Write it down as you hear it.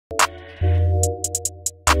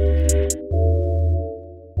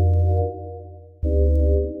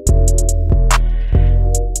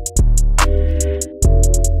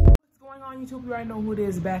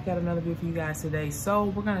back at another video for you guys today. So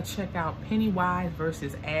we're gonna check out Pennywise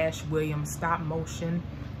versus Ash Williams stop motion.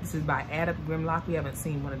 This is by Adam Grimlock. We haven't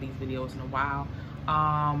seen one of these videos in a while.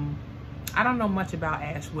 I don't know much about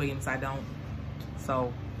Ash Williams, I don't.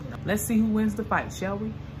 So let's see who wins the fight, shall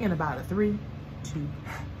we? In about a 3, 2, 1.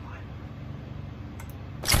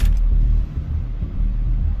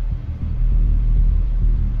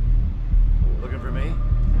 Looking for me?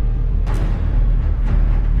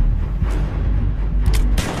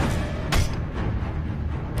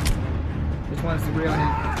 Which one's the real him?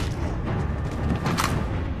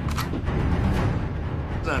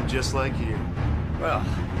 I'm just like you. Well,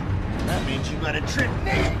 that means you gotta trick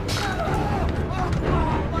me.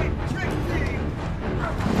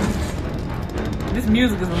 This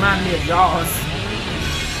music is reminding me of Jaws.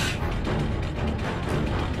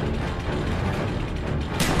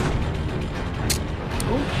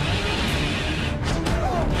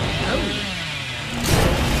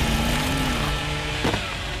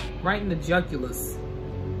 Right in the jugulars.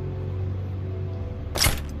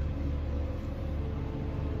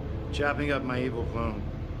 Chopping up my evil clone.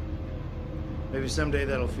 Maybe someday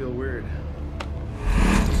that'll feel weird.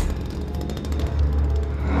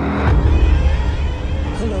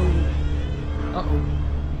 Hello. Uh-oh.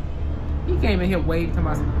 He came in here waving to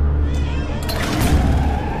myself.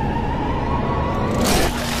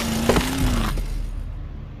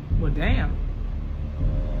 Well, damn.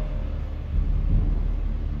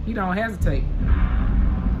 He don't hesitate.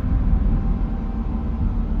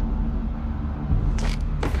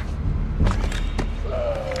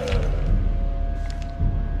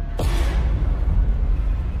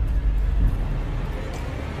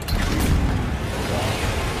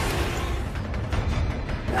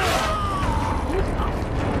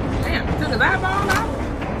 Damn, he took his eyeball out.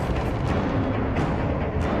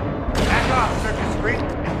 Back off, Circus Freak.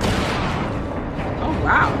 Oh,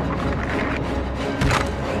 wow.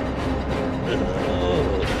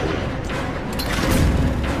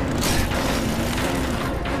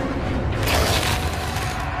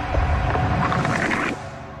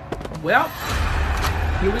 Well,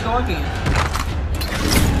 here we go again.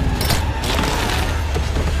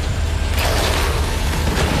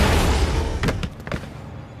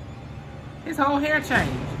 His whole hair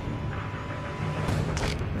changed.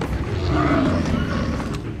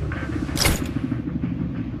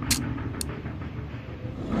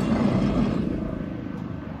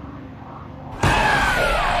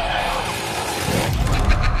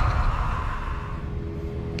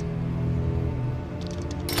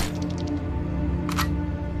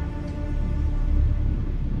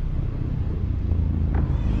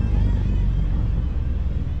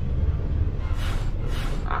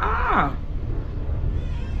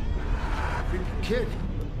 Kid.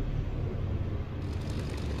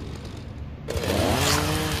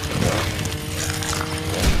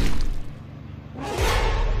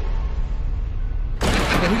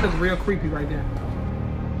 Yeah, he looks real creepy right there.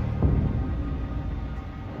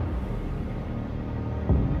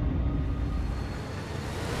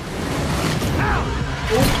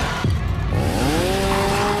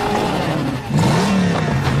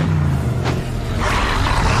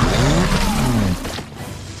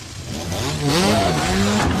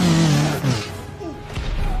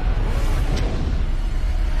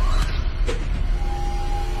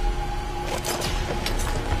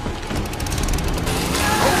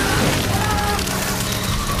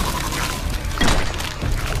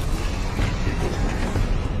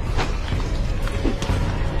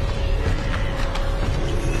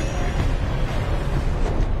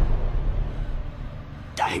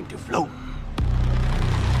 Time to float.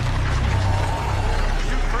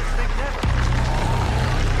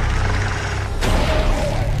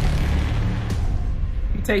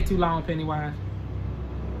 You take too long, Pennywise.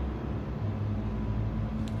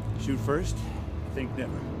 Shoot first, think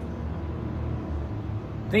never.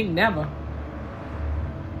 Think never.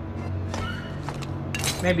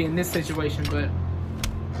 Maybe in this situation, but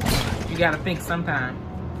you gotta think sometime.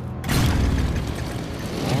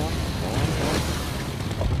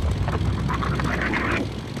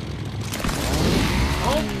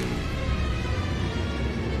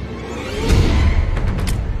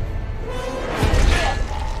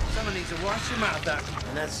 Someone needs to wash your mouth out.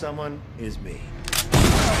 And that someone is me.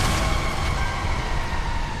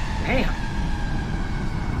 Damn.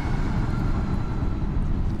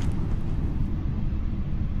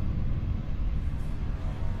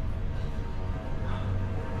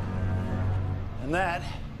 And that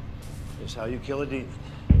is how you kill a demon.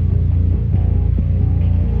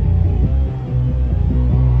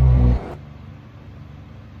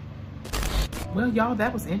 Well, y'all,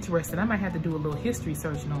 that was interesting. I might have to do a little history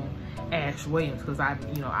searching on Ash Williams because I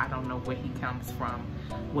don't know where he comes from,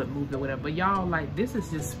 what movie or whatever. But y'all, like, this is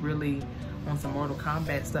just really on some Mortal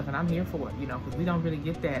Kombat stuff, and I'm here for it, because we don't really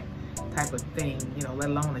get that type of thing, let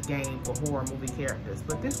alone a game for horror movie characters.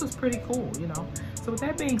 But this was pretty cool, So with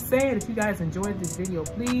that being said, if you guys enjoyed this video,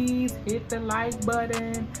 please hit the like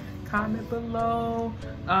button, comment below.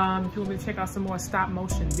 If you want me to check out some more stop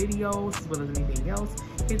motion videos as well as anything else,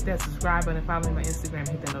 hit that subscribe button, follow me on my Instagram,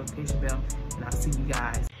 hit that notification bell, and I'll see you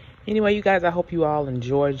guys. Anyway, you guys, I hope you all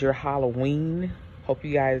enjoyed your Halloween. Hope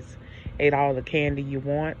you guys ate all the candy you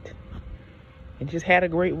want and just had a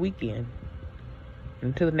great weekend.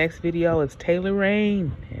 Until the next video, it's Taylor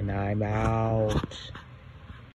Rain, and I'm out.